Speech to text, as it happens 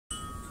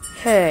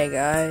Hey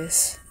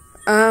guys,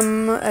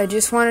 I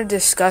just want to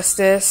discuss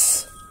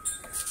this.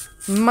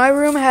 My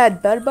room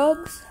had bed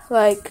bugs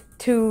like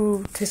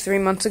 2 to 3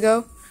 months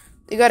ago.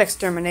 They got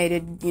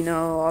exterminated,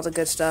 all the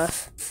good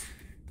stuff.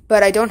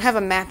 But I don't have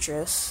a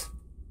mattress,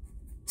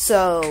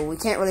 so we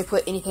can't really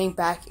put anything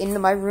back into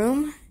my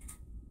room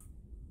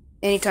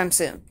anytime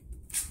soon.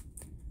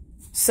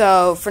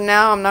 So for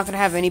now, I'm not going to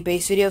have any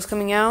base videos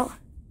coming out.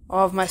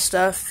 All of my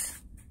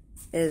stuff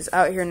is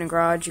out here in the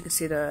garage. You can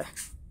see the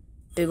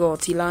big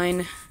old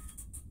T-line.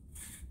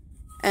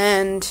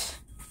 And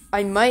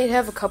I might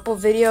have a couple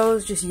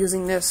videos just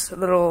using this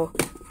little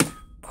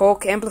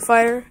Polk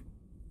amplifier.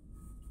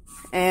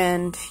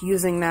 And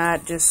using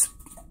that, just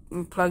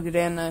plugged it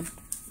in. And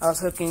I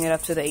was hooking it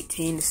up to the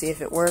 18 to see if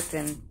it worked,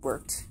 and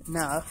worked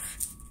enough.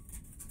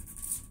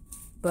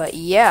 But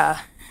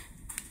yeah.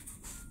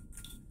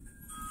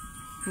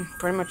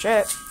 Pretty much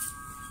it.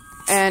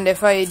 And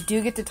if I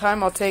do get the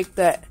time, I'll take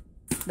the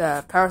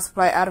power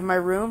supply out of my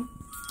room,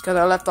 because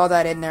I left all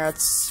that in there.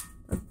 It's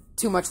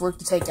too much work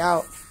to take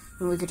out,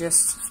 and we could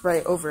just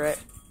spray over it.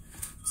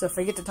 So if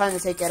I get the time to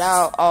take it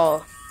out,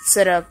 I'll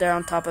set it up there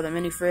on top of the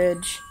mini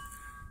fridge,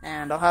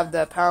 and I'll have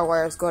the power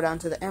wires go down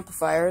to the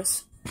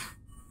amplifiers,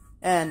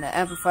 and the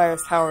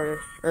amplifiers power,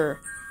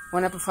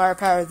 one amplifier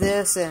power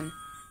this, and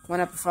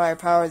one amplifier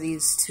power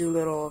these two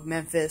little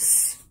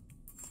Memphis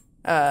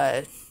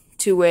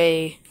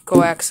two-way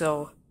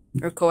coaxial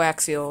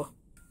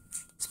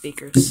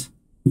speakers.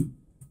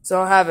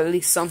 So I'll have at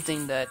least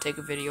something to take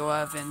a video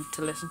of and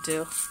to listen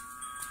to.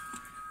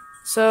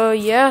 So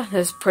yeah,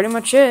 that's pretty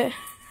much it.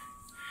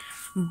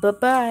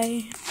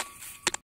 Bye-bye.